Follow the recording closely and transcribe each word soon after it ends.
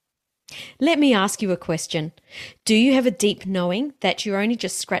Let me ask you a question. Do you have a deep knowing that you're only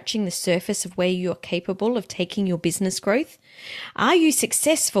just scratching the surface of where you're capable of taking your business growth? Are you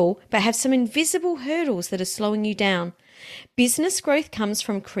successful but have some invisible hurdles that are slowing you down? Business growth comes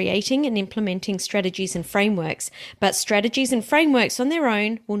from creating and implementing strategies and frameworks, but strategies and frameworks on their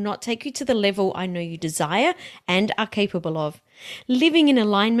own will not take you to the level I know you desire and are capable of. Living in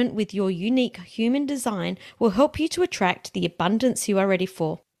alignment with your unique human design will help you to attract the abundance you are ready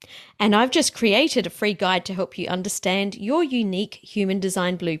for. And I've just created a free guide to help you understand your unique human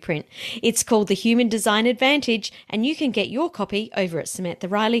design blueprint. It's called the Human Design Advantage, and you can get your copy over at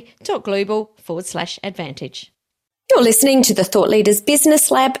SamanthaRiley.global/advantage. You're listening to the Thought Leaders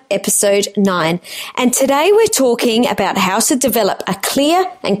Business Lab, episode 9. And today we're talking about how to develop a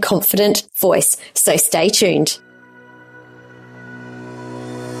clear and confident voice. So stay tuned.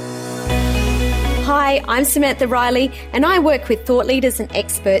 Hi, I'm Samantha Riley, and I work with thought leaders and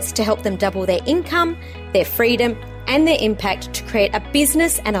experts to help them double their income, their freedom, and their impact to create a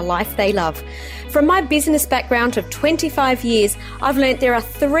business and a life they love. From my business background of 25 years, I've learned there are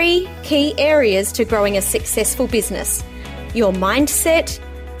 3 key areas to growing a successful business: your mindset,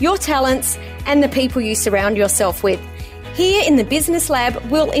 your talents, and the people you surround yourself with. Here in the Business Lab,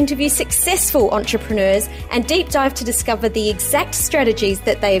 we'll interview successful entrepreneurs and deep dive to discover the exact strategies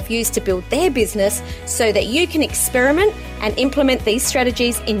that they have used to build their business so that you can experiment and implement these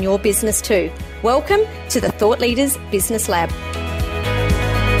strategies in your business too. Welcome to the Thought Leaders Business Lab.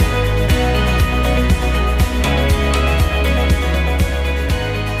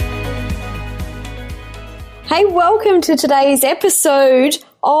 Hey, welcome to today's episode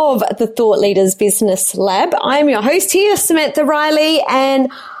of the Thought Leaders Business Lab. I'm your host here, Samantha Riley, and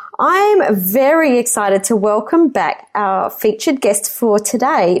I'm very excited to welcome back our featured guest for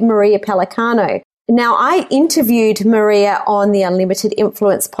today, Maria Pellicano. Now, I interviewed Maria on the Unlimited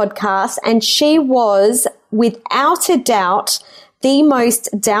Influence podcast, and she was, without a doubt, the most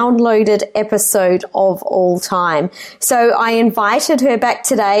downloaded episode of all time. So I invited her back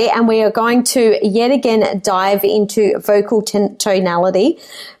today, and we are going to yet again dive into vocal tonality,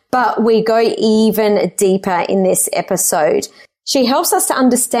 but we go even deeper in this episode. She helps us to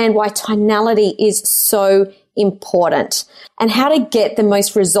understand why tonality is so important and how to get the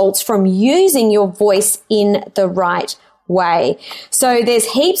most results from using your voice in the right way. So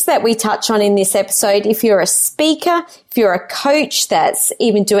there's heaps that we touch on in this episode. If you're a speaker, if you're a coach that's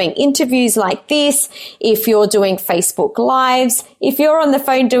even doing interviews like this, if you're doing Facebook Lives, if you're on the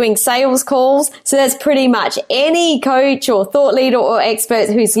phone doing sales calls, so that's pretty much any coach or thought leader or expert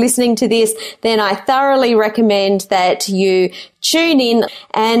who's listening to this, then I thoroughly recommend that you tune in,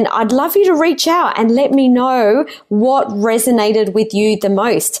 and I'd love you to reach out and let me know what resonated with you the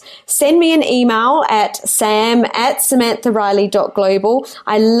most. Send me an email at sam@samanthariley.global.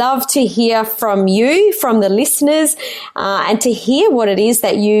 I love to hear from you, from the listeners, and to hear what it is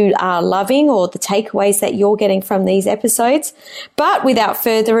that you are loving or the takeaways that you're getting from these episodes. But without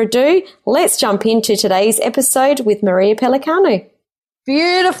further ado, let's jump into today's episode with Maria Pellicano.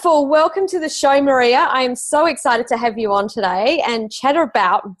 Beautiful. Welcome to the show, Maria. I am so excited to have you on today and chat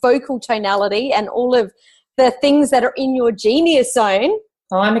about vocal tonality and all of the things that are in your genius zone.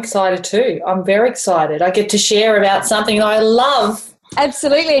 I'm excited too. I'm very excited. I get to share about something I love.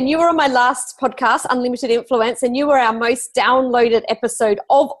 Absolutely. And you were on my last podcast, Unlimited Influence, and you were our most downloaded episode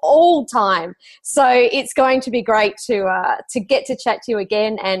of all time. So it's going to be great to get to chat to you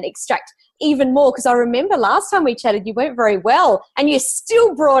again and extract even more, because I remember last time we chatted, you weren't very well and you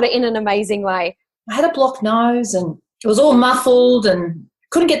still brought it in an amazing way. I had a blocked nose and it was all muffled and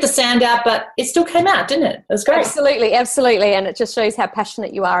couldn't get the sound out, but it still came out, didn't it? It was great. Absolutely, absolutely. And it just shows how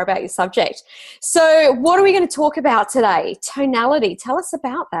passionate you are about your subject. So what are we going to talk about today? Tonality. Tell us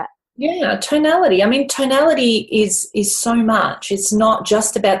about that. Yeah, tonality. I mean, tonality is so much. It's not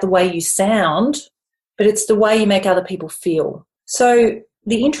just about the way you sound, but it's the way you make other people feel. So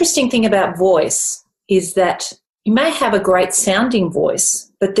the interesting thing about voice is that you may have a great sounding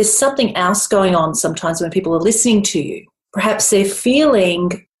voice, but there's something else going on sometimes when people are listening to you. Perhaps they're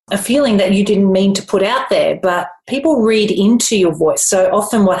feeling a feeling that you didn't mean to put out there, but people read into your voice. So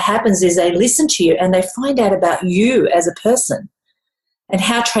often what happens is they listen to you and they find out about you as a person and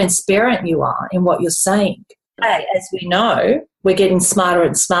how transparent you are in what you're saying. As we know, we're getting smarter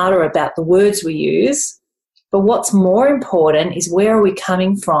and smarter about the words we use, but what's more important is where are we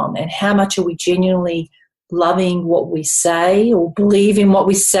coming from and how much are we genuinely loving what we say or believe in what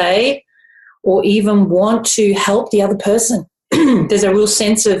we say, or even want to help the other person. There's a real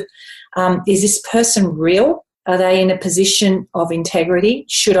sense of, is this person real? Are they in a position of integrity?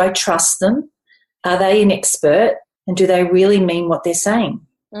 Should I trust them? Are they an expert? And do they really mean what they're saying?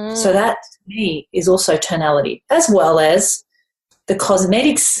 So that, to me, is also tonality, as well as the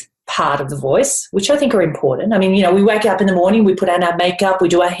cosmetics part of the voice, which I think are important. I mean, we wake up in the morning, we put on our makeup, we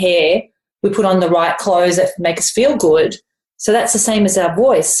do our hair, we put on the right clothes that make us feel good. So that's the same as our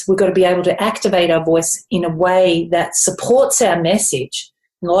voice. We've got to be able to activate our voice in a way that supports our message.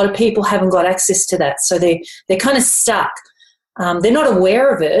 And a lot of people haven't got access to that. So they're kind of stuck. They're not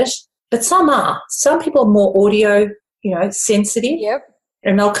aware of it, but some are. Some people are more audio, sensitive. Yep.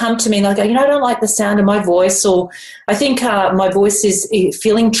 And they'll come to me and they'll go, I don't like the sound of my voice, or I think my voice is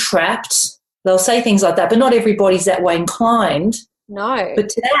feeling trapped. They'll say things like that, but not everybody's that way inclined. No. But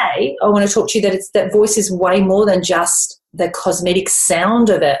today I want to talk to you that voice is way more than just the cosmetic sound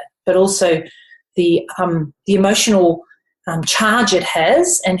of it, but also the emotional charge it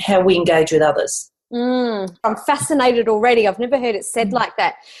has and how we engage with others. I'm fascinated already. I've never heard it said like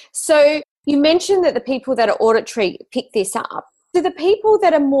that. So you mentioned that the people that are auditory pick this up. Do the people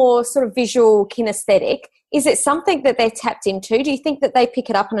that are more sort of visual kinesthetic, is it something that they're tapped into? Do you think that they pick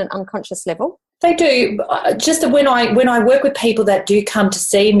it up on an unconscious level? They do. Just when I work with people that do come to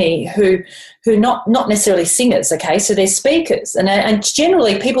see me who not necessarily singers, okay, so they're speakers, and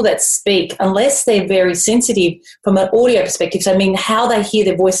generally people that speak, unless they're very sensitive from an audio perspective, so I mean how they hear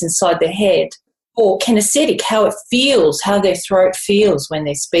their voice inside their head, or kinesthetic, how it feels, how their throat feels when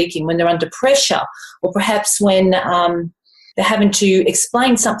they're speaking, when they're under pressure, or perhaps when they're having to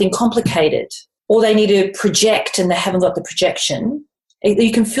explain something complicated, or they need to project and they haven't got the projection.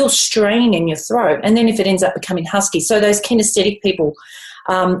 You can feel strain in your throat, and then if it ends up becoming husky. So those kinesthetic people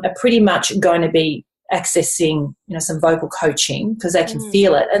are pretty much going to be accessing, some vocal coaching because they can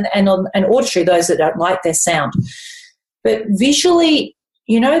feel it, and auditory, those that don't like their sound. But visually,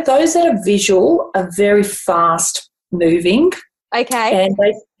 those that are visual are very fast moving. Okay. And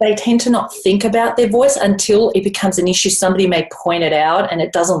they tend to not think about their voice until it becomes an issue. Somebody may point it out and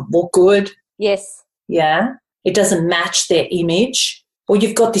it doesn't look good. Yes. Yeah. It doesn't match their image. Or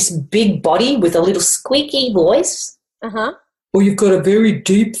you've got this big body with a little squeaky voice. Uh-huh. Or you've got a very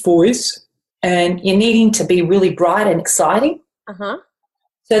deep voice and you're needing to be really bright and exciting. Uh-huh.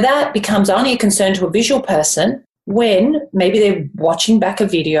 So that becomes only a concern to a visual person when maybe they're watching back a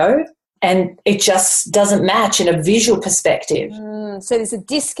video and it just doesn't match in a visual perspective. So there's a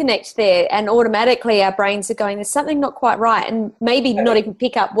disconnect there, and automatically our brains are going, there's something not quite right, and maybe not even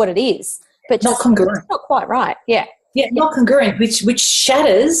pick up what it is, but not just congruent. It's not quite right. Yeah. Yeah, not congruent, which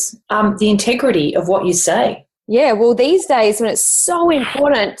shatters the integrity of what you say. Yeah, well, these days when it's so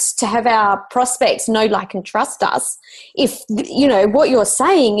important to have our prospects know, like, and trust us, if, what you're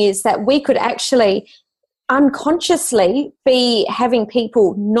saying is that we could actually unconsciously be having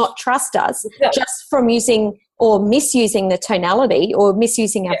people not trust us just from using or misusing the tonality or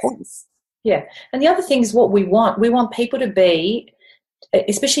misusing our voice. Yeah. And the other thing is what we want people to be,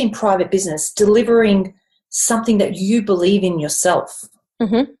 especially in private business, delivering something that you believe in yourself.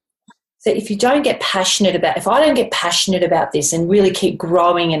 Mm-hmm. So if I don't get passionate about this and really keep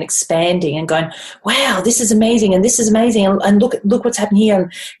growing and expanding and going, wow, this is amazing and this is amazing and look what's happening here.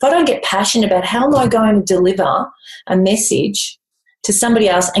 And if I don't get passionate about how am I going to deliver a message to somebody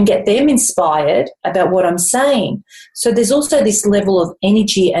else and get them inspired about what I'm saying. So there's also this level of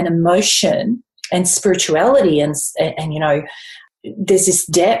energy and emotion and spirituality and there's this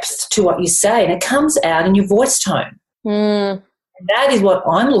depth to what you say, and it comes out in your voice tone. That is what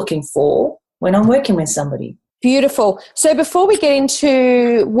I'm looking for when I'm working with somebody. Beautiful. So before we get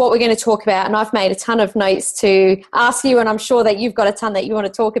into what we're going to talk about, and I've made a ton of notes to ask you, and I'm sure that you've got a ton that you want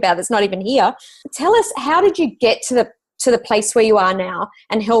to talk about that's not even here. Tell us, how did you get to the place where you are now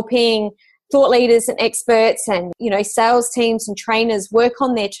and helping thought leaders and experts and, sales teams and trainers work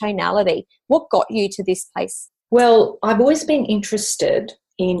on their tonality? What got you to this place? Well, I've always been interested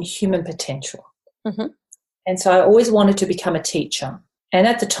in human potential. Mm-hmm. And so I always wanted to become a teacher. And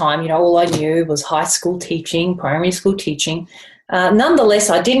at the time, all I knew was high school teaching, primary school teaching. Nonetheless,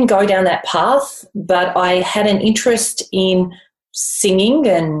 I didn't go down that path, but I had an interest in singing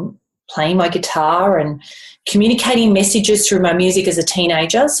and playing my guitar and communicating messages through my music as a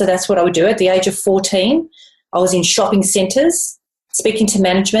teenager. So that's what I would do. At the age of 14, I was in shopping centres speaking to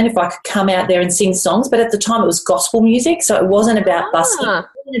management if I could come out there and sing songs. But at the time, it was gospel music, so it wasn't about busking.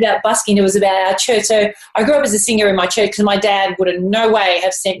 It was about our church. So I grew up as a singer in my church because my dad would in no way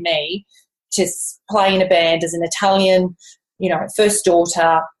have sent me to play in a band as an Italian, first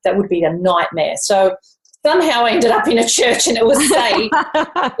daughter. That would be a nightmare. So somehow I ended up in a church and it was safe.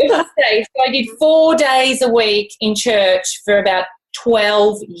 It was safe. So I did 4 days a week in church for about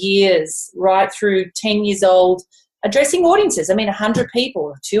 12 years, right through 10 years old, addressing audiences. 100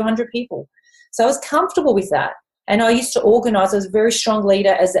 people, 200 people. So I was comfortable with that. And I used to organise. I was a very strong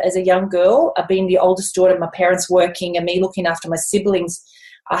leader as a young girl, being the oldest daughter, my parents working and me looking after my siblings.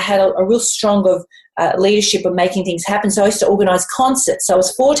 I had a real strong of leadership of making things happen. So I used to organise concerts. So I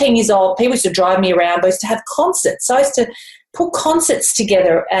was 14 years old. People used to drive me around. I used to have concerts. So I used to put concerts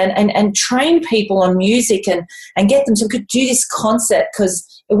together and train people on music and get them so we could do this concert, because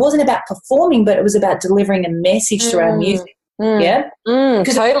it wasn't about performing, but it was about delivering a message through our music. Yeah,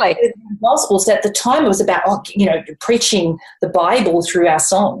 because totally. Gospels at the time, it was about preaching the Bible through our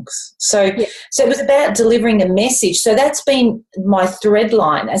songs. So it was about delivering a message. So that's been my thread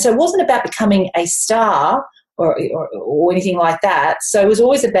line, and so it wasn't about becoming a star or anything like that. So it was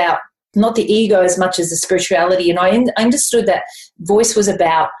always about not the ego as much as the spirituality. And I understood that voice was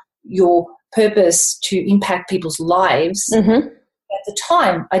about your purpose to impact people's lives. Mm-hmm. At the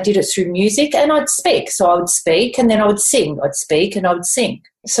time, I did it through music, and I'd speak. So I would speak and then I would sing. I'd speak and I would sing.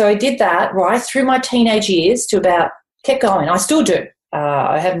 So I did that right through my teenage years to about, kept going. I still do.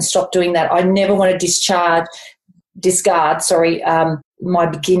 I haven't stopped doing that. I never want to discard my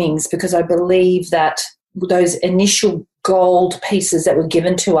beginnings, because I believe that those initial gold pieces that were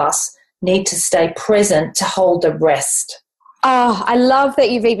given to us need to stay present to hold the rest. Oh, I love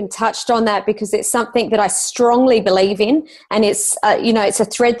that you've even touched on that, because it's something that I strongly believe in, and it's it's a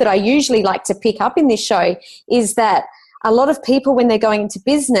thread that I usually like to pick up in this show, is that a lot of people, when they're going into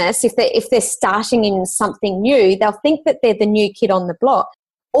business, if they're starting in something new, they'll think that they're the new kid on the block.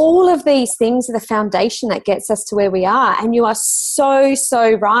 All of these things are the foundation that gets us to where we are, and you are so,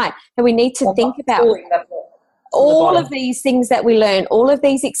 so right that we need to think about all of these things that we learn, all of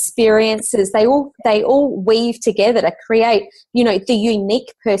these experiences, they all weave together to create, the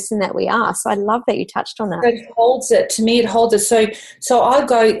unique person that we are. So I love that you touched on that. It holds it. To me, it holds it. So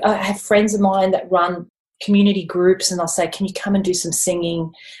I have friends of mine that run community groups, and I'll say, can you come and do some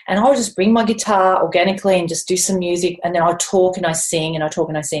singing? And I'll just bring my guitar organically and just do some music, and then I talk and I sing and I talk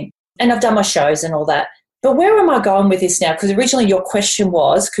and I sing. And I've done my shows and all that. But where am I going with this now? Because originally your question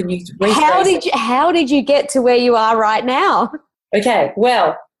was, can you rephrase how did you get to where you are right now? Okay,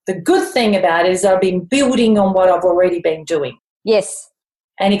 well, the good thing about it is I've been building on what I've already been doing. Yes.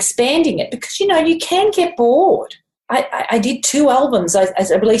 And expanding it, because, you can get bored. I did 2 albums. I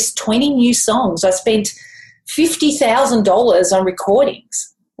released 20 new songs. I spent $50,000 on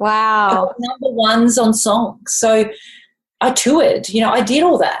recordings. Wow. I got number ones on songs. So I toured. I did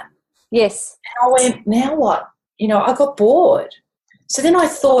all that. Yes. And I went, now what? I got bored. So then I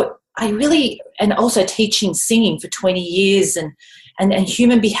thought, and also teaching singing for 20 years and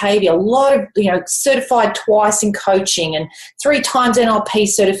human behavior, a lot of, certified twice in coaching and 3 times NLP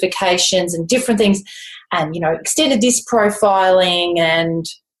certifications and different things, and, extended disc profiling and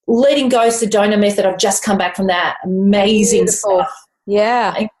letting go Sedona method. I've just come back from that. Amazing stuff.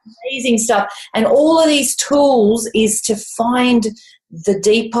 Yeah. Amazing stuff. And all of these tools is to find the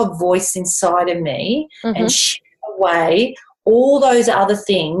deeper voice inside of me and share away all those other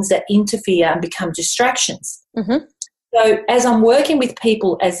things that interfere and become distractions. Mm-hmm. So as I'm working with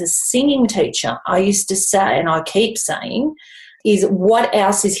people as a singing teacher, I used to say, and I keep saying, is what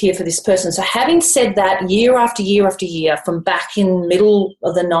else is here for this person? So having said that, year after year after year, from back in middle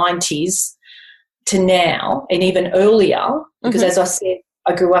of the 90s to now, and even earlier, because as I said,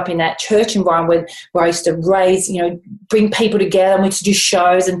 I grew up in that church environment where I used to raise, bring people together, and we used to do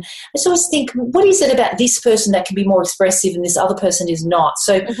shows. And I just always think, what is it about this person that can be more expressive and this other person is not?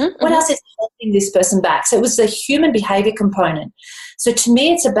 So what else is holding this person back? So it was the human behavior component. So to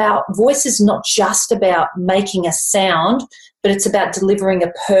me, it's about, voice is not just about making a sound, but it's about delivering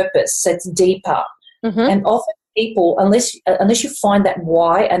a purpose. So it's deeper. And often people, unless you find that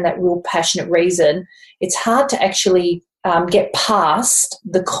why and that real passionate reason, it's hard to actually get past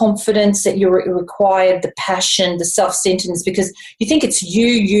the confidence that you're required, the passion, the self-centeredness, because you think it's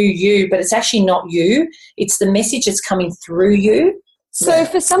you, but it's actually not you. It's the message that's coming through you. So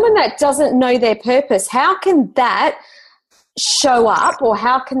for someone that doesn't know their purpose, how can that show up, or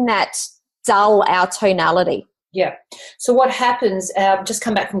how can that dull our tonality? Yeah. So what happens, just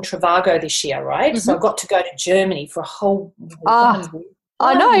come back from Trivago this year, right? So I got to go to Germany for a whole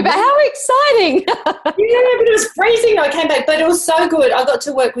I know, but how exciting. Yeah, but it was freezing. I came back, but it was so good. I got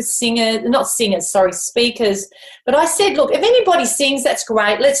to work with speakers. But I said, look, if anybody sings, that's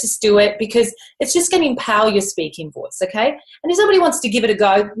great. Let's just do it, because it's just going to empower your speaking voice, okay? And if somebody wants to give it a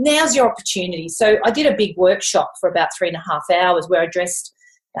go, now's your opportunity. So I did a big workshop for about 3.5 hours where I addressed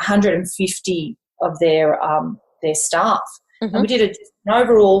 150 of their staff. And we did an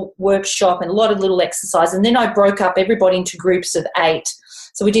overall workshop and a lot of little exercises. And then I broke up everybody into groups of 8.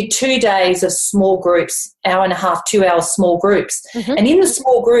 So we did 2 days of small groups, hour and a half, 2 hours small groups. And in the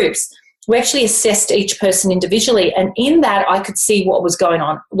small groups, we actually assessed each person individually, and in that I could see what was going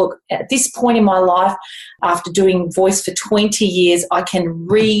on. Look, at this point in my life, after doing voice for 20 years, I can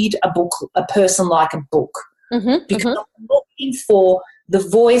read a person like a book, because I'm looking for the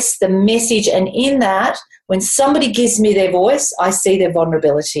voice, the message, and in that, when somebody gives me their voice, I see their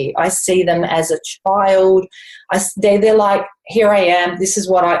vulnerability. I see them as a child. They're like, here I am, this is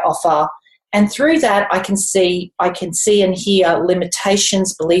what I offer. And through that, I can see and hear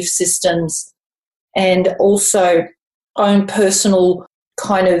limitations, belief systems, and also own personal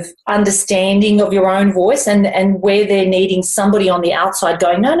kind of understanding of your own voice, and where they're needing somebody on the outside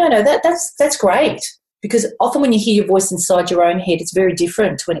going, no, that's great. Because often when you hear your voice inside your own head, it's very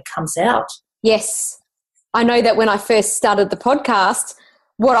different when it comes out. Yes. I know that when I first started the podcast,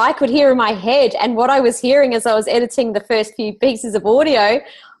 what I could hear in my head and what I was hearing as I was editing the first few pieces of audio,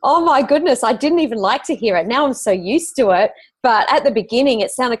 oh my goodness, I didn't even like to hear it. Now I'm so used to it. But at the beginning,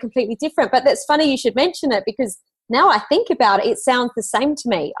 it sounded completely different. But that's funny you should mention it, because now I think about it, it sounds the same to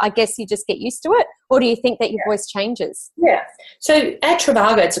me. I guess you just get used to it. Or do you think that your voice changes? Yeah. So at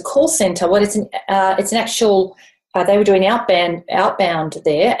Trivago, it's a call centre. It's an actual, they were doing outbound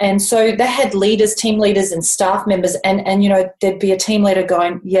there. And so they had leaders, team leaders and staff members. And there'd be a team leader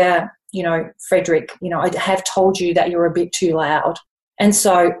going, yeah, Frederick, I have told you that you're a bit too loud. And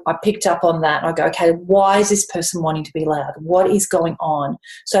so I picked up on that. I go, okay, why is this person wanting to be loud? What is going on?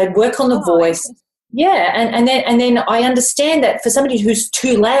 So I'd work on the voice. Yeah, and then I understand that for somebody who's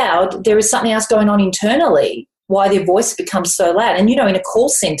too loud, there is something else going on internally, why their voice becomes so loud. And, in a call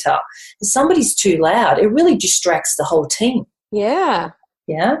centre, if somebody's too loud, it really distracts the whole team. Yeah.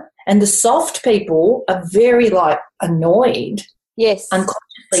 Yeah. And the soft people are very, annoyed. Yes.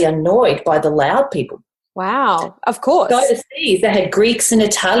 Unconsciously annoyed by the loud people. Wow. Of course. Overseas, they had Greeks and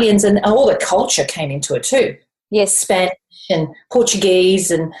Italians, and all the culture came into it too. Yes. Spanish and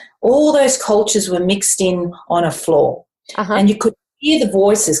Portuguese, and all those cultures were mixed in on a floor. And you could hear the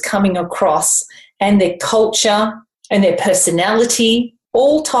voices coming across, and their culture and their personality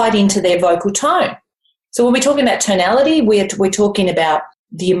all tied into their vocal tone. So when we're talking about tonality, we're talking about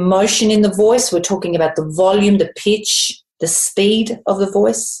the emotion in the voice. We're talking about the volume, the pitch, the speed of the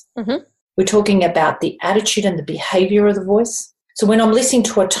voice. We're talking about the attitude and the behaviour of the voice. So when I'm listening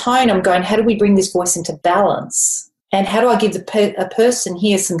to a tone, I'm going, how do we bring this voice into balance? And how do I give a person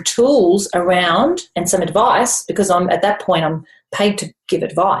here some tools around and some advice, because at that point I'm paid to give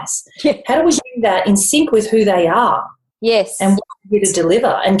advice. How do we bring that in sync with who they are? Yes. And what we're here to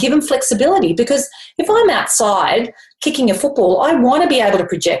deliver, and give them flexibility. Because if I'm outside kicking a football, I want to be able to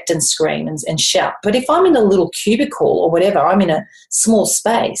project and scream and shout. But if I'm in a little cubicle or whatever, I'm in a small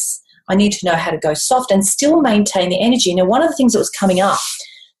space, I need to know how to go soft and still maintain the energy. Now, one of the things that was coming up,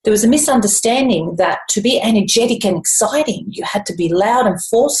 there was a misunderstanding that to be energetic and exciting, you had to be loud and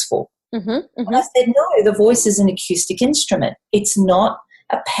forceful. And I said, no, the voice is an acoustic instrument. It's not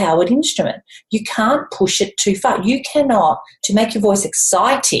a powered instrument. You can't push it too far. You cannot, to make your voice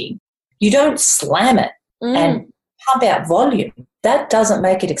exciting, you don't slam it and pump out volume. That doesn't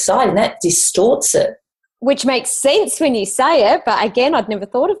make it exciting. That distorts it. Which makes sense when you say it, but again, I'd never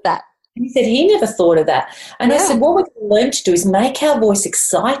thought of that. And he said he never thought of that. And I said, what we're going to learn to do is make our voice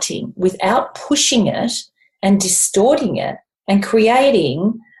exciting without pushing it and distorting it, and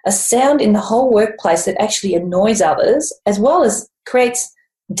creating a sound in the whole workplace that actually annoys others, as well as creates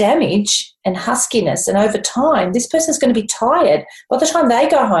damage and huskiness. And over time, this person's going to be tired. By the time they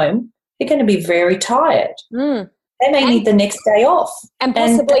go home, they're going to be very tired. They may need the next day off. And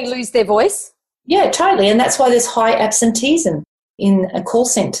possibly lose their voice. Yeah, totally. And that's why there's high absenteeism in call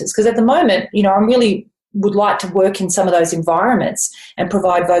centres, because at the moment, I really would like to work in some of those environments and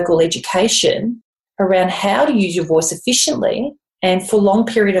provide vocal education around how to use your voice efficiently and for long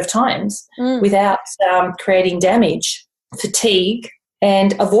period of times without creating damage, fatigue,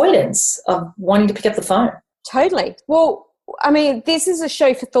 and avoidance of wanting to pick up the phone. Totally. Well, I mean, this is a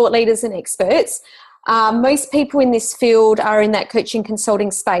show for thought leaders and experts. Most people in this field are in that coaching consulting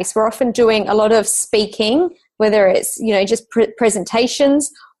space. We're often doing a lot of speaking, whether it's, just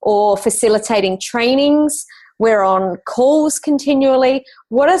presentations or facilitating trainings. We're on calls continually.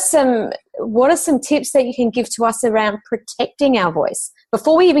 What are some tips that you can give to us around protecting our voice?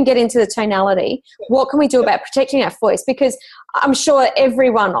 Before we even get into the tonality, what can we do about protecting our voice? Because I'm sure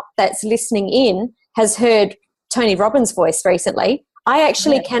everyone that's listening in has heard Tony Robbins' voice recently. I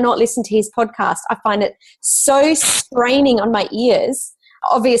actually cannot listen to his podcast. I find it so straining on my ears.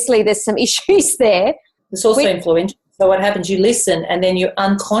 Obviously, there's some issues there. It's also influential. So what happens, you listen and then you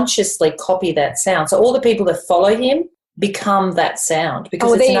unconsciously copy that sound. So all the people that follow him become that sound.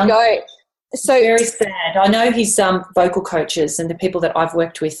 Because there you go. So very sad. I know his vocal coaches and the people that I've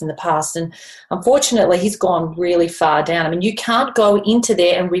worked with in the past, and unfortunately he's gone really far down. I mean, you can't go into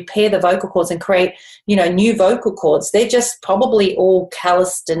there and repair the vocal cords and create, new vocal cords. They're just probably all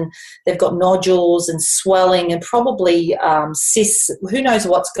calloused and they've got nodules and swelling and probably cysts. Who knows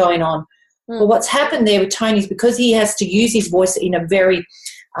what's going on. But what's happened there with Tony is because he has to use his voice in a very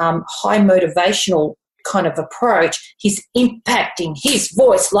high motivational kind of approach, he's impacting his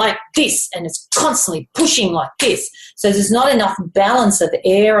voice like this and it's constantly pushing like this. So there's not enough balance of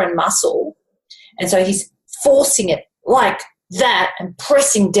air and muscle. And so he's forcing it like that and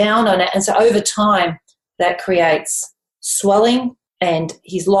pressing down on it. And so over time that creates swelling and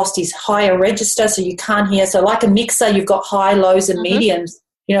he's lost his higher register so you can't hear. So like a mixer, you've got high, lows and mediums,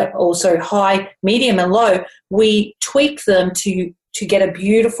 also high, medium and low. We tweak them to get a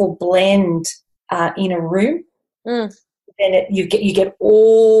beautiful blend in a room. And you get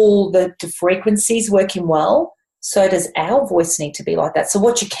all the frequencies working well. So does our voice need to be like that. So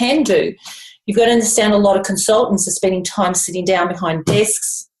what you can do, you've got to understand a lot of consultants are spending time sitting down behind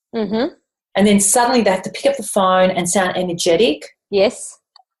desks and then suddenly they have to pick up the phone and sound energetic. Yes.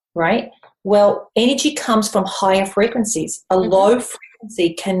 Right? Well, energy comes from higher frequencies. A low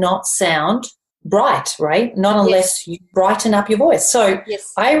frequency cannot sound bright, right? Not unless you brighten up your voice. So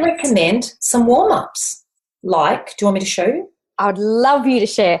I recommend some warm-ups. Like, do you want me to show you? I would love you to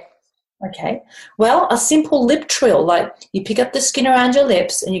share. Okay. Well, a simple lip trill, like you pick up the skin around your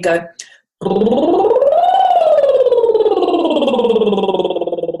lips and you go,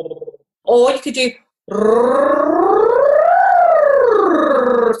 or you could do,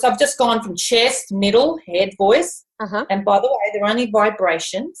 so I've just gone from chest, middle, head, voice. And by the way, they're only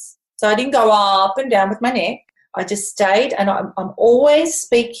vibrations. So I didn't go up and down with my neck. I just stayed, and I'm always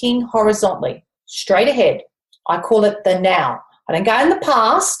speaking horizontally, straight ahead. I call it the now. I don't go in the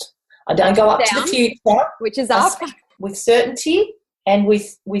past. I don't go up to the future. Which is up. With certainty and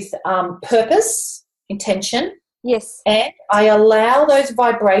with purpose, intention. Yes. And I allow those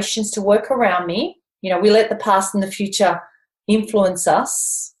vibrations to work around me. We let the past and the future influence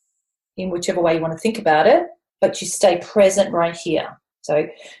us in whichever way you want to think about it, but you stay present right here. So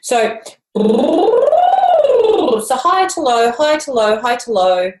high to low, high to low, high to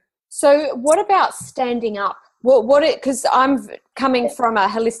low. So what about standing up? Because I'm coming from a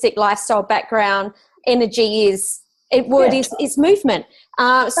holistic lifestyle background, energy is movement.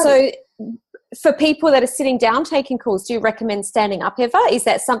 So for people that are sitting down taking calls, do you recommend standing up ever? Is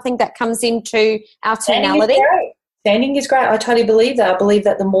that something that comes into our tonality? Standing is great. I totally believe that. I believe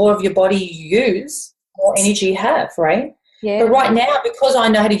that the more of your body you use, the more energy you have, right? Yeah. But right now, because I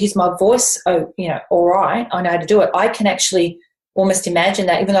know how to use my voice, all right, I know how to do it. I can actually almost imagine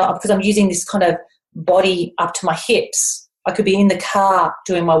that, even though because I'm using this kind of body up to my hips, I could be in the car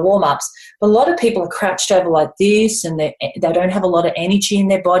doing my warm-ups. But a lot of people are crouched over like this, and they don't have a lot of energy in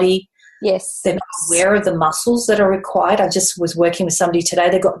their body. Yes. They're not aware of the muscles that are required. I just was working with somebody today.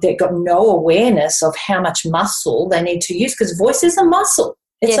 They've got no awareness of how much muscle they need to use, because voice is a muscle.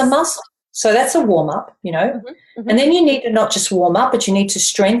 It's a muscle. So that's a warm-up, And then you need to not just warm up, but you need to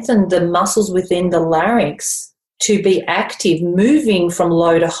strengthen the muscles within the larynx to be active, moving from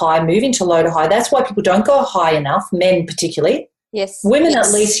low to high, moving to low to high. That's why people don't go high enough, men particularly. Yes. Women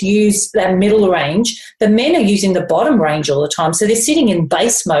at least use that middle range. The men are using the bottom range all the time. So they're sitting in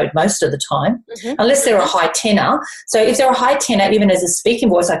bass mode most of the time, unless they're a high tenor. So if they're a high tenor, even as a speaking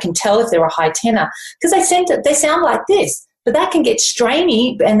voice, I can tell if they're a high tenor because they sound like this. But that can get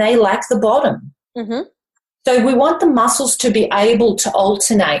strainy and they lack the bottom. So we want the muscles to be able to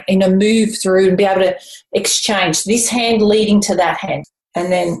alternate and move through and be able to exchange this hand leading to that hand.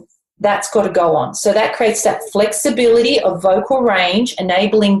 And then that's got to go on. So that creates that flexibility of vocal range,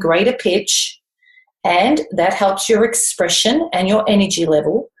 enabling greater pitch, and that helps your expression and your energy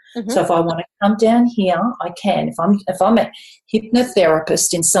level. So if I want to come down here, I can. If I'm a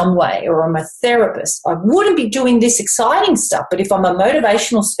hypnotherapist in some way, or I'm a therapist, I wouldn't be doing this exciting stuff. But if I'm a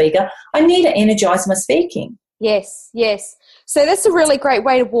motivational speaker, I need to energize my speaking. Yes, yes. So that's a really great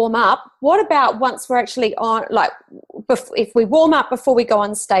way to warm up. What about once we're actually on, like if we warm up before we go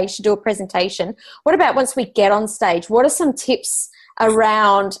on stage to do a presentation, what about once we get on stage? What are some tips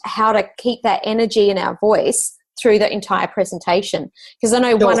around how to keep that energy in our voice through the entire presentation? Because I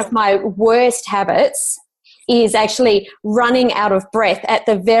know one of my worst habits is actually running out of breath at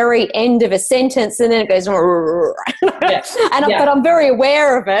the very end of a sentence, and then it goes but I'm very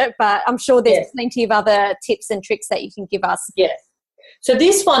aware of it, but I'm sure there's plenty of other tips and tricks that you can give us. Yes. So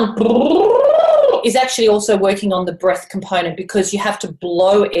this one is actually also working on the breath component, because you have to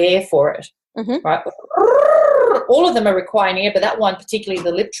blow air for it, right? All of them are requiring air, but that one, particularly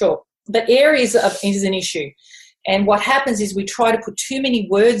the lip trill, But air is an issue. And what happens is we try to put too many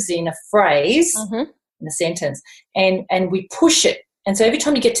words in a phrase, in a sentence, and we push it. And so every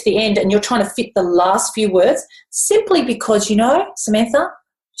time you get to the end and you're trying to fit the last few words, simply because, Samantha,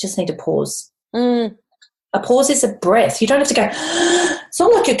 you just need to pause. A pause is a breath. You don't have to go, it's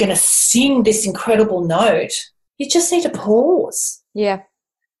not like you're going to sing this incredible note. You just need to pause. Yeah.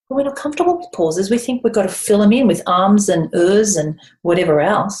 We're not comfortable with pauses. We think we've got to fill them in with ums and ers and whatever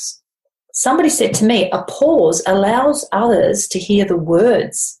else. Somebody said to me, a pause allows others to hear the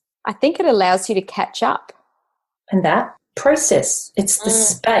words. I think it allows you to catch up. And that process, it's the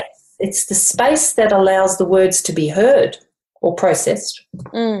space. It's the space that allows the words to be heard or processed.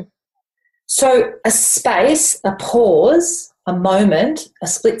 So a space, a pause, a moment, a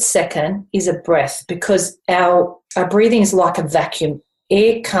split second is a breath, because our breathing is like a vacuum.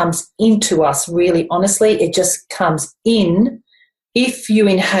 Air comes into us, really honestly. It just comes in if you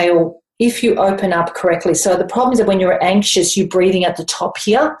inhale, if you open up correctly. So the problem is that when you're anxious, you're breathing at the top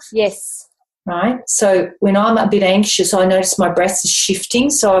here. Yes. Right? So when I'm a bit anxious, I notice my breath is shifting.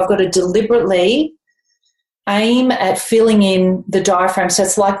 So I've got to deliberately aim at filling in the diaphragm. So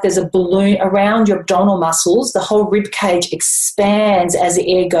it's like there's a balloon around your abdominal muscles. The whole rib cage expands as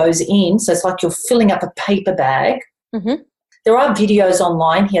the air goes in. So it's like you're filling up a paper bag. There are videos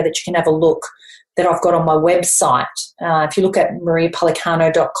online here that you can have a look that I've got on my website. If you look at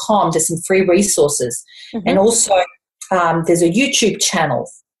mariapolicano.com, there's some free resources. And also there's a YouTube channel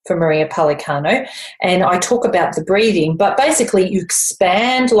for Maria Policano, and I talk about the breathing. But basically you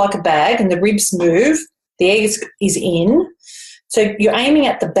expand like a bag and the ribs move. The air is in. So you're aiming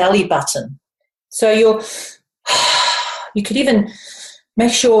at the belly button. So you could even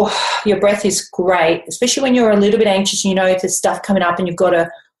make sure your breath is great, especially when you're a little bit anxious and if there's stuff coming up and you've got a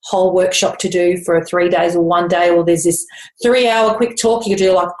whole workshop to do for 3 days or 1 day, or there's this 3-hour quick talk you could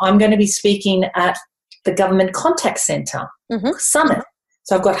do, like I'm going to be speaking at the Government Contact Centre Summit.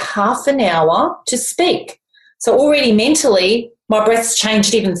 So I've got half an hour to speak. So already mentally my breath's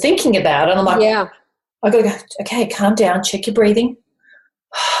changed even thinking about it. I'm like, I've got to go, okay, calm down, check your breathing,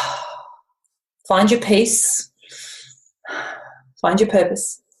 find your peace, find your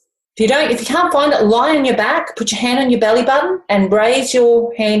purpose. If you can't find it, lie on your back, put your hand on your belly button and raise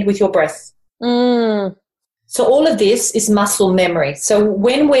your hand with your breath. So all of this is muscle memory. So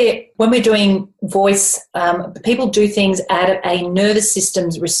when we're doing voice, people do things out of a nervous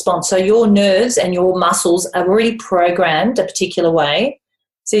system's response. So your nerves and your muscles are already programmed a particular way.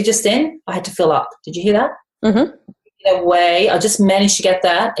 So just then I had to fill up. Did you hear that? In a way, I just managed to get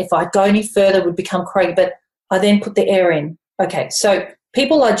that. If I go any further, it would become crazy. But I then put the air in. Okay, so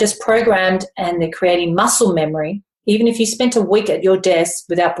people are just programmed and they're creating muscle memory. Even if you spent a week at your desk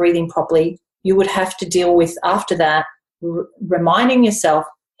without breathing properly, you would have to deal with, after that, reminding yourself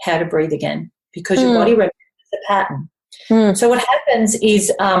how to breathe again, because your body remembers the pattern. So what happens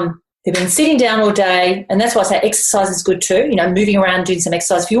is they've been sitting down all day, and that's why I say exercise is good too, moving around, doing some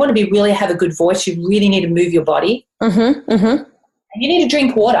exercise. If you want to really have a good voice, you really need to move your body. And you need to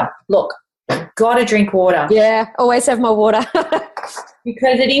drink water. Look, got to drink water. Yeah, always have my water.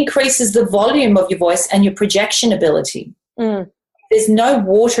 Because it increases the volume of your voice and your projection ability. There's no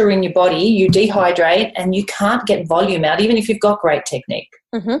water in your body, you dehydrate and you can't get volume out, even if you've got great technique.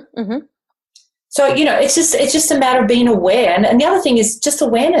 So, it's just a matter of being aware. And the other thing is just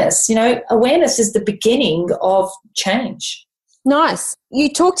awareness. Awareness is the beginning of change. Nice.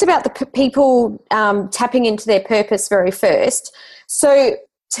 You talked about the people tapping into their purpose very first. So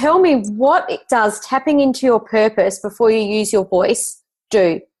tell me, what does tapping into your purpose before you use your voice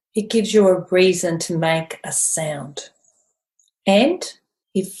do? It gives you a reason to make a sound. And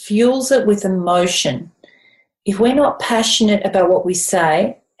it fuels it with emotion. If we're not passionate about what we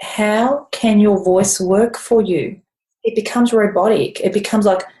say, how can your voice work for you? It becomes robotic. It becomes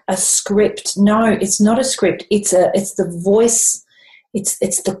like a script. No, it's not a script. It's the voice. It's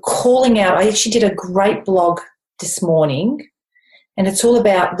the calling out. I actually did a great blog this morning, and it's all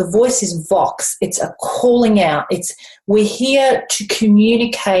about the voice is vox. It's a calling out. We're here to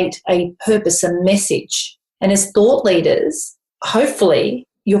communicate a purpose, a message. And as thought leaders, hopefully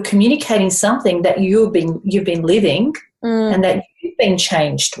you're communicating something that you've been living and that you've been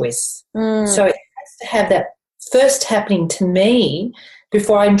changed with. So it has to have that first happening to me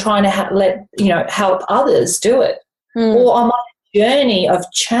before I'm trying to help others do it. Or I'm on a journey of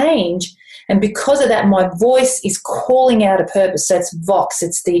change, and because of that, my voice is calling out a purpose. So it's vox.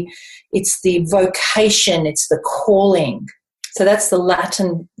 It's the vocation. It's the calling. So that's the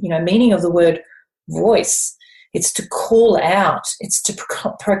Latin, meaning of the word voice. It's to call out. It's to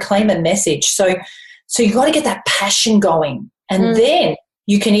proclaim a message. So you've got to get that passion going. And then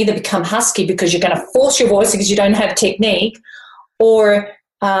you can either become husky because you're going to force your voice because you don't have technique, or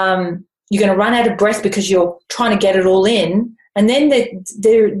you're going to run out of breath because you're trying to get it all in. And then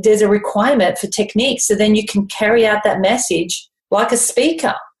there's a requirement for technique, so then you can carry out that message like a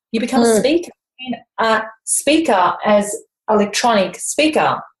speaker. You become a speaker. A speaker as electronic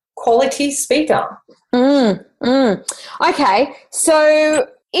speaker, quality speaker. Okay, so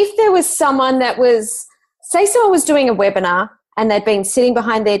if there was someone that was, say someone was doing a webinar and they'd been sitting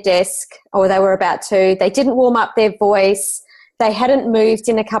behind their desk, or they were about to, they didn't warm up their voice, they hadn't moved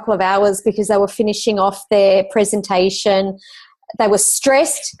in a couple of hours because they were finishing off their presentation, they were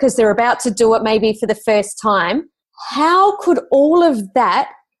stressed because they're about to do it maybe for the first time. How could all of that,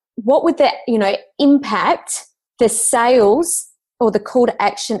 what would that, impact the sales or the call to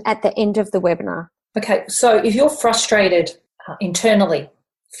action at the end of the webinar? Okay, so if you're frustrated internally,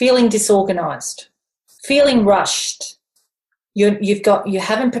 feeling disorganized, feeling rushed, you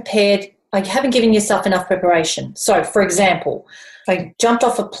haven't prepared, you haven't given yourself enough preparation. So, for example, I jumped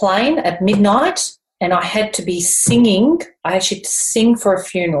off a plane at midnight and I had to be singing. I actually had to sing for a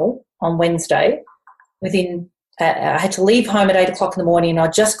funeral on Wednesday. I had to leave home at 8 o'clock in the morning, and I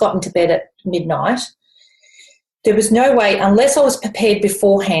just got into bed at midnight. There was no way, unless I was prepared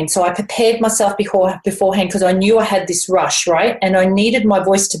beforehand. So I prepared myself beforehand because I knew I had this rush, right? And I needed my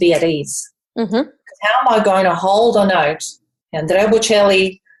voice to be at ease. Mm-hmm. How am I going to hold a note, Andrea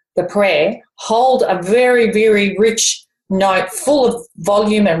Bocelli, the prayer, hold a very, very rich note full of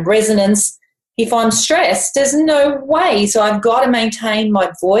volume and resonance? If I'm stressed, there's no way. So I've got to maintain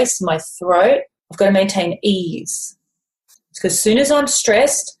my voice, my throat. I've got to maintain ease. Because as soon as I'm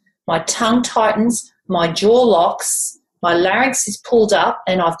stressed, my tongue tightens, my jaw locks, my larynx is pulled up,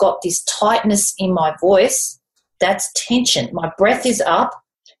 and I've got this tightness in my voice. That's tension. My breath is up,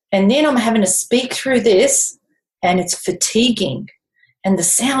 and then I'm having to speak through this, and it's fatiguing. And the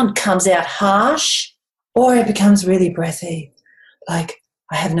sound comes out harsh, or it becomes really breathy, like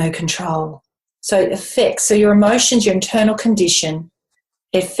I have no control. So it affects, so your emotions, your internal condition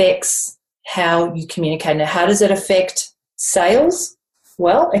affects how you communicate. Now, how does it affect sales?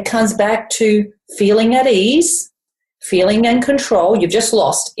 Well, it comes back to feeling at ease, feeling in control. You've just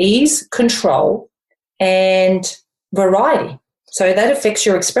lost ease, control, and variety. So that affects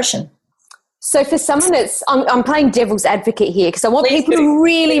your expression. So for someone that's, I'm playing devil's advocate here because I want Please people do. to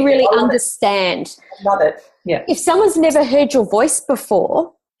really, really understand. Love it. Yeah. If someone's never heard your voice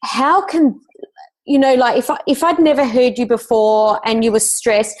before, how can, like if I'd never heard you before and you were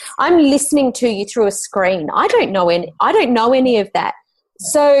stressed, I'm listening to you through a screen. I don't know any of that.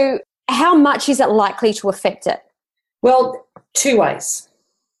 So how much is it likely to affect it? Well, two ways.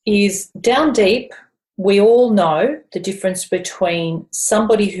 Is down deep, we all know the difference between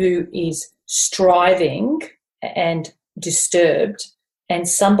somebody who is striving and disturbed and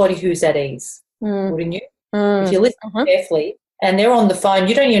somebody who's at ease, wouldn't you? If you listen carefully and they're on the phone,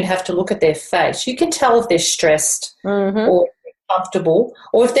 you don't even have to look at their face. You can tell if they're stressed or comfortable,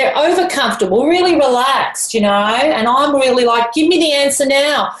 or if they're over comfortable, really relaxed, and I'm really like, give me the answer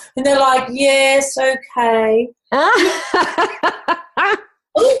now. And they're like, yes, okay. I'm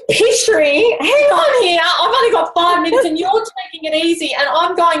picturing, hang on here, I've only got 5 minutes and you're taking it easy and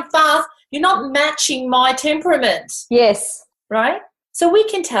I'm going fast. You're not matching my temperament. Yes. Right? So we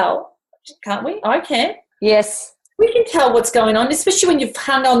can tell, can't we? I can. Yes. We can tell what's going on, especially when you've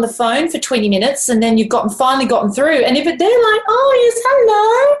hung on the phone for 20 minutes and then you've finally gotten through. And if they're like, oh, yes,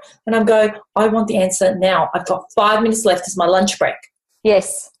 hello. And I'm going, I want the answer now. I've got 5 minutes left as my lunch break.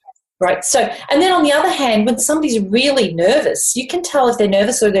 Yes. Right. So, and then on the other hand, when somebody's really nervous, you can tell if they're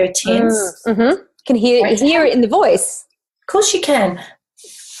nervous or they're tense. Can hear it in the voice. Of course you can.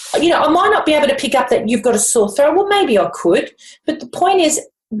 I might not be able to pick up that you've got a sore throat. Well, maybe I could. But the point is,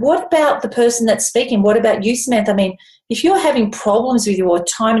 what about the person that's speaking? What about you, Samantha? I mean, if you're having problems with your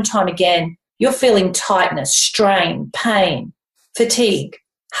time and time again, you're feeling tightness, strain, pain, fatigue,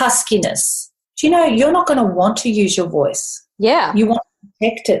 huskiness, you're not going to want to use your voice. Yeah. You want to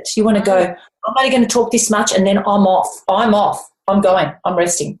protect it. You want to go, I'm only going to talk this much and then I'm off. I'm going. I'm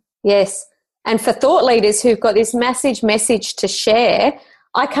resting. Yes. And for thought leaders who've got this massive message to share,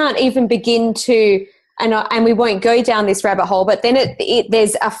 I can't even begin to, and we won't go down this rabbit hole, but then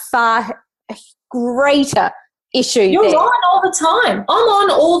there's a far greater issue. You're there. on all the time. I'm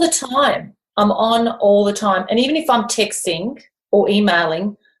on all the time. And even if I'm texting or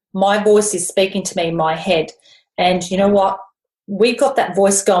emailing, my voice is speaking to me in my head. And you know what? We've got that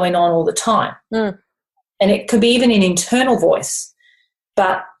voice going on all the time. And it could be even an internal voice.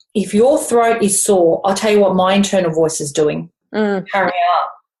 But if your throat is sore, I'll tell you what my internal voice is doing. Hurry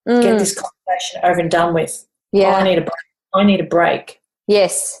up. Get this conversation over and done with. Yeah. I need a break.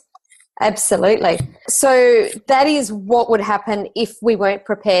 Yes, absolutely. So that is what would happen if we weren't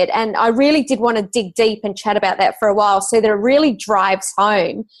prepared. And I really did want to dig deep and chat about that for a while so that it really drives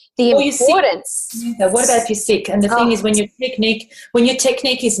home the importance. What about if you're sick? And the thing is, when your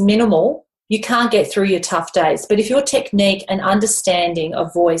technique is minimal, you can't get through your tough days. But if your technique and understanding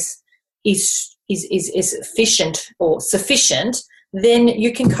of voice is efficient or sufficient, then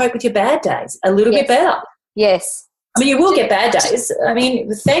you can cope with your bad days a little bit better. Yes. I mean, you will get bad days. I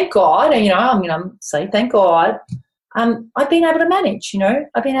mean, thank God, and, I'm going to say thank God, I've been able to manage,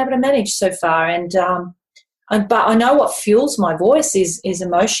 I've been able to manage so far. But I know what fuels my voice is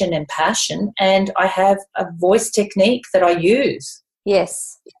emotion and passion, and I have a voice technique that I use.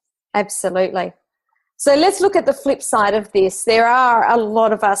 Yes, absolutely. So let's look at the flip side of this. There are a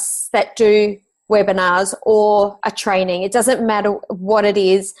lot of us that do webinars or a training. It doesn't matter what it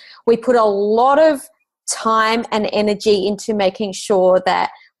is. We put a lot of time and energy into making sure that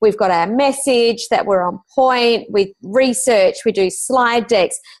we've got our message, that we're on point with research, we do slide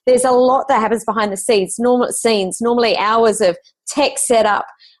decks. There's a lot that happens behind the scenes, normally hours of tech setup.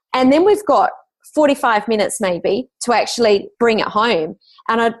 And then we've got 45 minutes maybe to actually bring it home.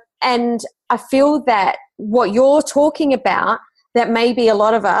 And I feel that what you're talking about, that maybe a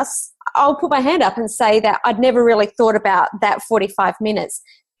lot of us, I'll put my hand up and say that I'd never really thought about that 45 minutes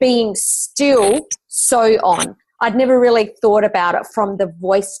being still so on. I'd never really thought about it from the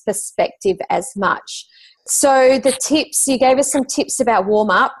voice perspective as much. So the tips, you gave us some tips about warm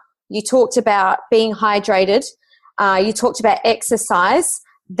up. You talked about being hydrated. You talked about exercise.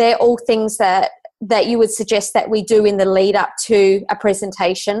 They're all things that you would suggest that we do in the lead up to a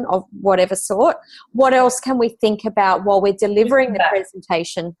presentation of whatever sort. What else can we think about while we're delivering the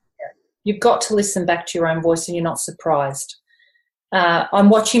presentation? You've got to listen back to your own voice and you're not surprised. I'm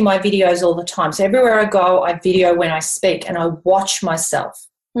watching my videos all the time. So everywhere I go, I video when I speak and I watch myself.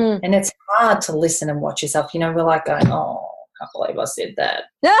 And it's hard to listen and watch yourself. We're like going, oh, I can't believe I said that.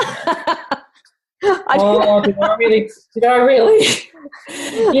 Did I really?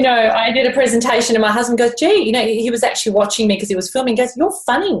 I did a presentation and my husband goes, gee, he was actually watching me because he was filming. He goes, you're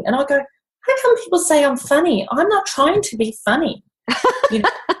funny. And I go, how come people say I'm funny? I'm not trying to be funny.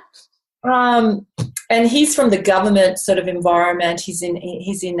 And he's from the government sort of environment. He's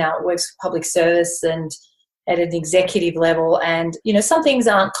in works for public service and at an executive level. And, some things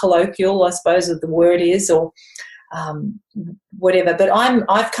aren't colloquial, I suppose, what the word is, or whatever. But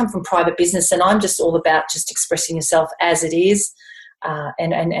I've come from private business and I'm just all about just expressing yourself as it is,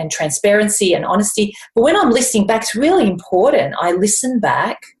 and transparency and honesty. But when I'm listening back, it's really important. I listen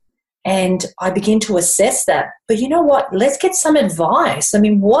back and I begin to assess that. But you know what? Let's get some advice. I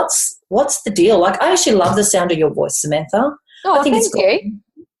mean, what's the deal? Like, I actually love the sound of your voice, Samantha. Oh, thank you.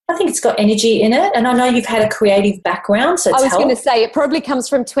 I think it's got energy in it. And I know you've had a creative background. So I was going to say, it probably comes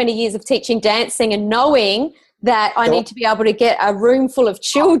from 20 years of teaching dancing and knowing that I need to be able to get a room full of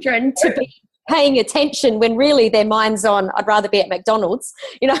children to be paying attention when really their mind's on, I'd rather be at McDonald's,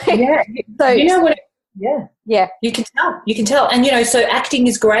 Yeah. So, you know what? Yeah. You can tell. And, so acting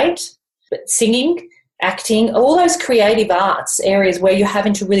is great, but singing, acting, all those creative arts areas where you're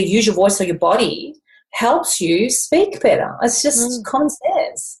having to really use your voice or your body helps you speak better. It's just common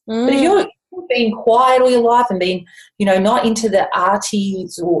sense. But if you're being quiet all your life and being, not into the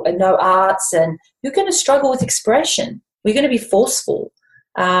arties or no arts, and you're going to struggle with expression. You're going to be forceful.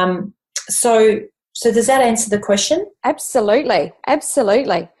 So does that answer the question? Absolutely.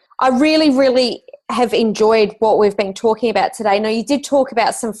 I really, really have enjoyed what we've been talking about today. Now, you did talk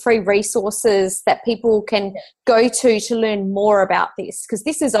about some free resources that people can go to learn more about this, because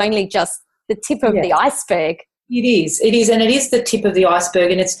this is only just the tip of the iceberg. It is, and it is the tip of the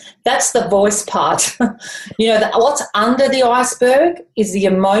iceberg, and that's the voice part. What's under the iceberg is the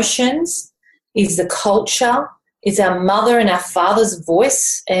emotions, is the culture, is our mother and our father's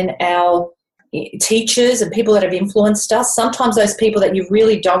voice, and our teachers and people that have influenced us. Sometimes those people that you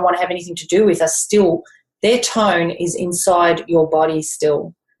really don't want to have anything to do with are still, their tone is inside your body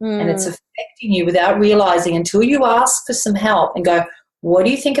still, and it's affecting you without realizing until you ask for some help and go, what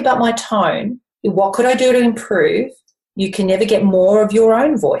do you think about my tone? What could I do to improve? You can never get more of your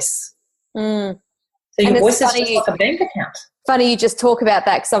own voice. So your voice is just like a bank account. Funny you just talk about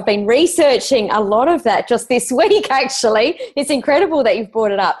that, because I've been researching a lot of that just this week, actually. It's incredible that you've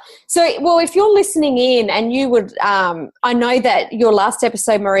brought it up. So, well, if you're listening in and you would, I know that your last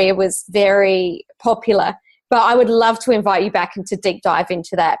episode, Maria, was very popular, but I would love to invite you back and to deep dive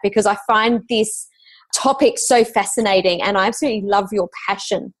into that, because I find this topic so fascinating and I absolutely love your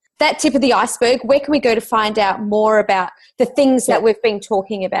passion. That tip of the iceberg, where can we go to find out more about the things that we've been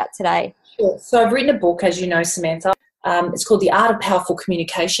talking about today? Sure. So I've written a book, as you know, Samantha. It's called The Art of Powerful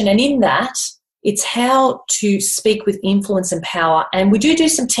Communication. And in that, it's how to speak with influence and power. And we do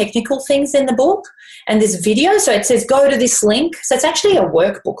some technical things in the book. And there's video. So it says, go to this link. So it's actually a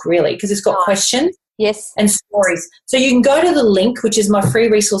workbook, really, because it's got questions. Yes. And stories. So you can go to the link, which is my free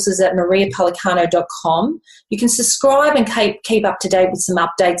resources at mariapelicano.com. You can subscribe and keep up to date with some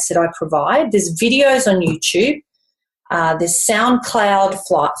updates that I provide. There's videos on YouTube. There's SoundCloud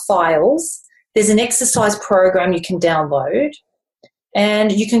files. There's an exercise program you can download.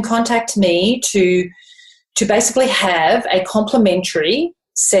 And you can contact me to basically have a complimentary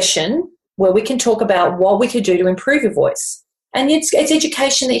session where we can talk about what we could do to improve your voice. And it's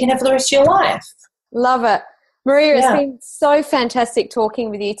education that you can have for the rest of your life. Love it. Maria, it's been so fantastic talking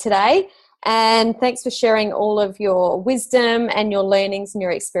with you today. And thanks for sharing all of your wisdom and your learnings and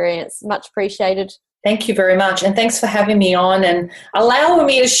your experience. Much appreciated. Thank you very much. And thanks for having me on and allowing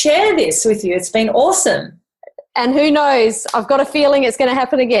me to share this with you. It's been awesome. And who knows, I've got a feeling it's going to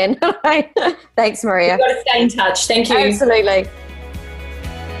happen again. Thanks, Maria. You've got to stay in touch. Thank you. Absolutely.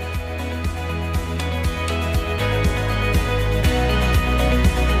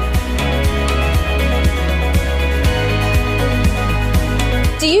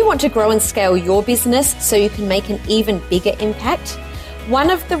 Do you want to grow and scale your business so you can make an even bigger impact? One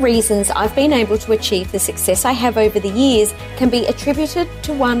of the reasons I've been able to achieve the success I have over the years can be attributed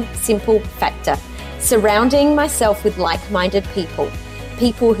to one simple factor: surrounding myself with like-minded people.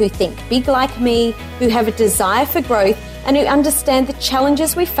 People who think big like me, who have a desire for growth, and who understand the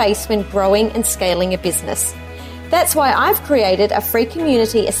challenges we face when growing and scaling a business. That's why I've created a free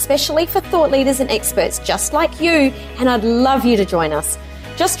community especially for thought leaders and experts just like you, and I'd love you to join us.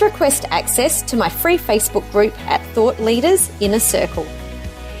 Just request access to my free Facebook group at Thought Leaders Inner Circle.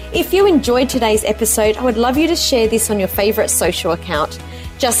 If you enjoyed today's episode, I would love you to share this on your favourite social account.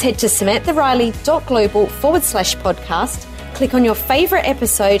 Just head to samanthariley.global/podcast, click on your favourite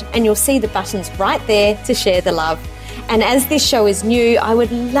episode, and you'll see the buttons right there to share the love. And as this show is new, I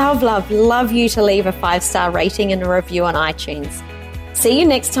would love you to leave a 5-star rating and a review on iTunes. See you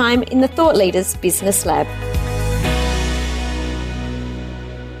next time in the Thought Leaders Business Lab.